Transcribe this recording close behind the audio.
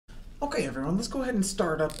Okay, everyone, let's go ahead and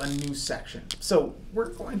start up a new section. So we're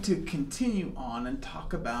going to continue on and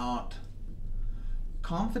talk about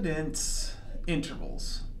confidence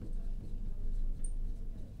intervals.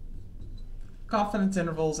 Confidence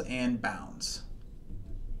intervals and bounds.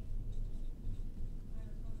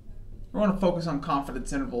 We want to focus on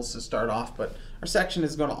confidence intervals to start off, but our section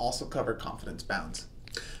is going to also cover confidence bounds.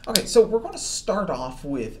 Okay, so we're going to start off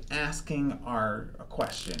with asking a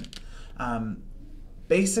question.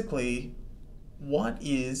 Basically, what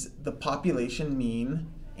is the population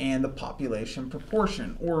mean and the population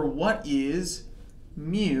proportion? Or what is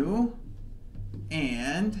mu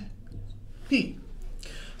and p?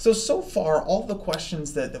 So far, all the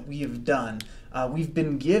questions that we have done, we've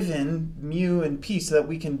been given mu and p so that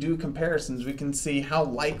we can do comparisons. We can see how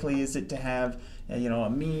likely is it to have a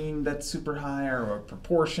mean that's super high or a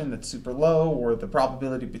proportion that's super low or the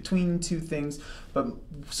probability between two things. But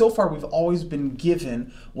so far we've always been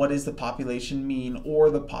given what is the population mean or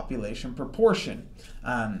the population proportion.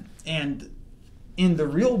 And in the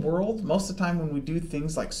real world, most of the time when we do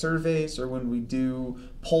things like surveys or when we do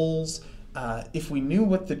polls, if we knew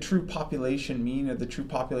what the true population mean or the true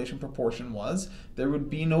population proportion was, there would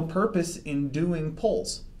be no purpose in doing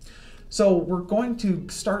polls. So we're going to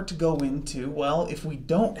start to go into, well, if we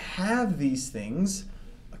don't have these things,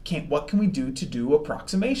 what can we do to do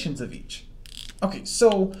approximations of each? Okay,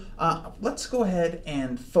 so let's go ahead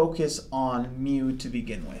and focus on mu to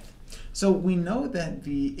begin with. So we know that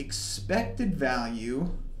the expected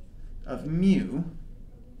value of mu,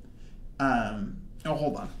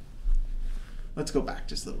 hold on. Let's go back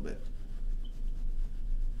just a little bit.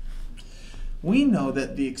 We know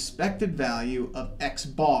that the expected value of x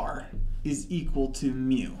bar is equal to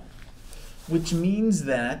mu, which means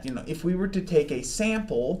that if we were to take a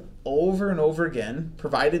sample over and over again,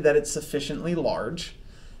 provided that it's sufficiently large,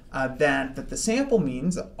 that the sample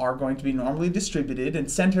means are going to be normally distributed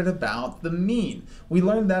and centered about the mean. We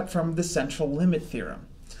learned that from the central limit theorem.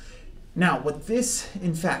 Now, what this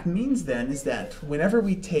in fact means then is that whenever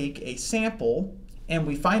we take a sample and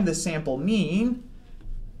we find the sample mean,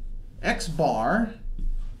 x bar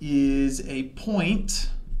is a point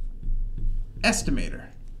estimator,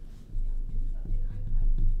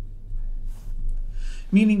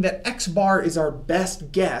 meaning that x bar is our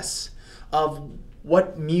best guess of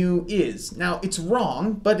what mu is. Now, it's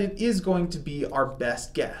wrong, but it is going to be our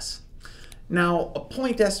best guess. Now, a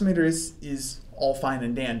point estimator is all fine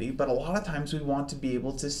and dandy, but a lot of times we want to be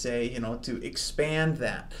able to say, to expand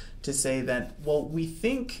that, to say that, well, we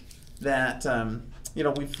think that,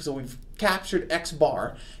 we've captured x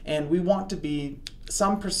bar, and we want to be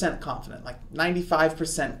some percent confident, like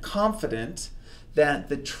 95% confident that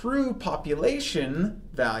the true population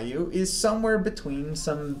value is somewhere between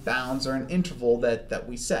some bounds or an interval that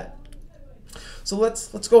we set. So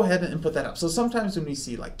let's go ahead and put that up. So sometimes when we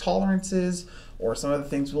see like tolerances or some other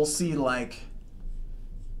things, we'll see like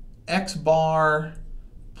x bar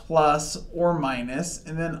plus or minus,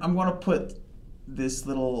 and then I'm going to put this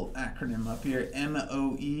little acronym up here,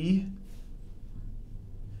 MOE,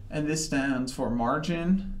 and this stands for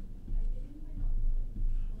margin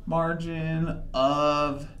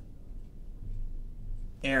of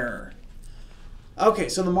error. Okay,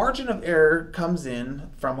 so the margin of error comes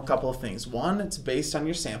in from a couple of things. One, it's based on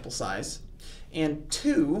your sample size, and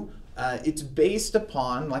two, it's based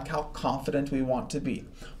upon like how confident we want to be.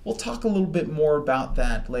 We'll talk a little bit more about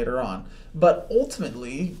that later on. But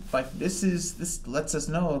ultimately, like this lets us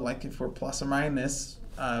know like if we're plus or minus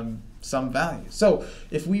some value. So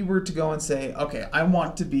if we were to go and say, okay, I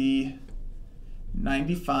want to be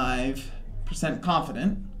 95%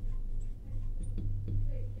 confident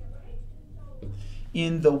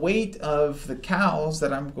in the weight of the cows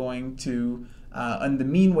that I'm going to, and the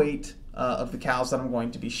mean weight of the cows that I'm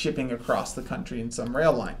going to be shipping across the country in some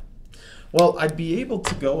rail line. Well, I'd be able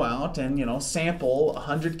to go out and sample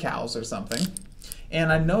 100 cows or something,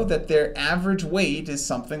 and I know that their average weight is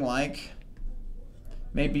something like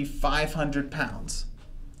maybe 500 pounds.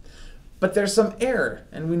 But there's some error,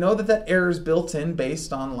 and we know that that error is built in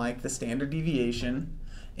based on like the standard deviation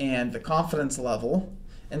and the confidence level.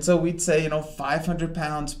 And so we'd say 500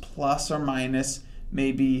 pounds plus or minus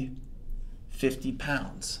maybe 50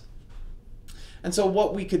 pounds. And so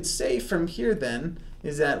what we could say from here then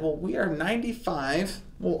is that, well, we are 95,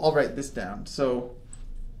 well, I'll write this down. So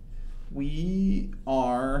we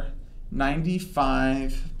are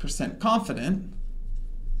 95% confident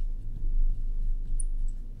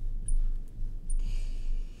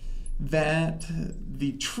that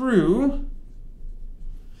the true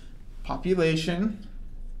population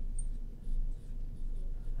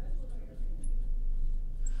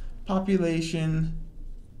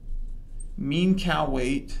mean cow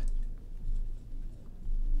weight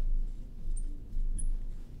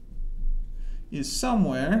is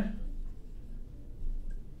somewhere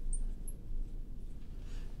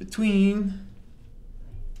between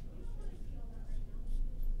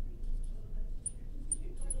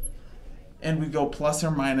and we go plus or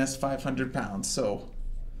minus 500 pounds. So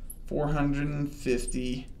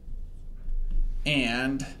 450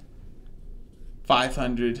 and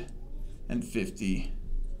 550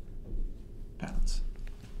 pounds.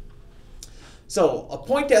 So a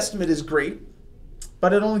point estimate is great,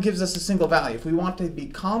 but it only gives us a single value. If we want to be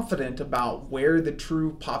confident about where the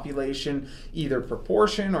true population, either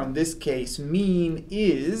proportion or in this case mean,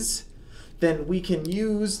 is, then we can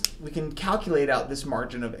calculate out this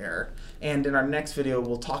margin of error. And in our next video,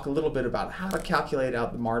 we'll talk a little bit about how to calculate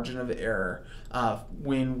out the margin of error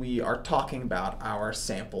when we are talking about our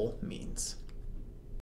sample means.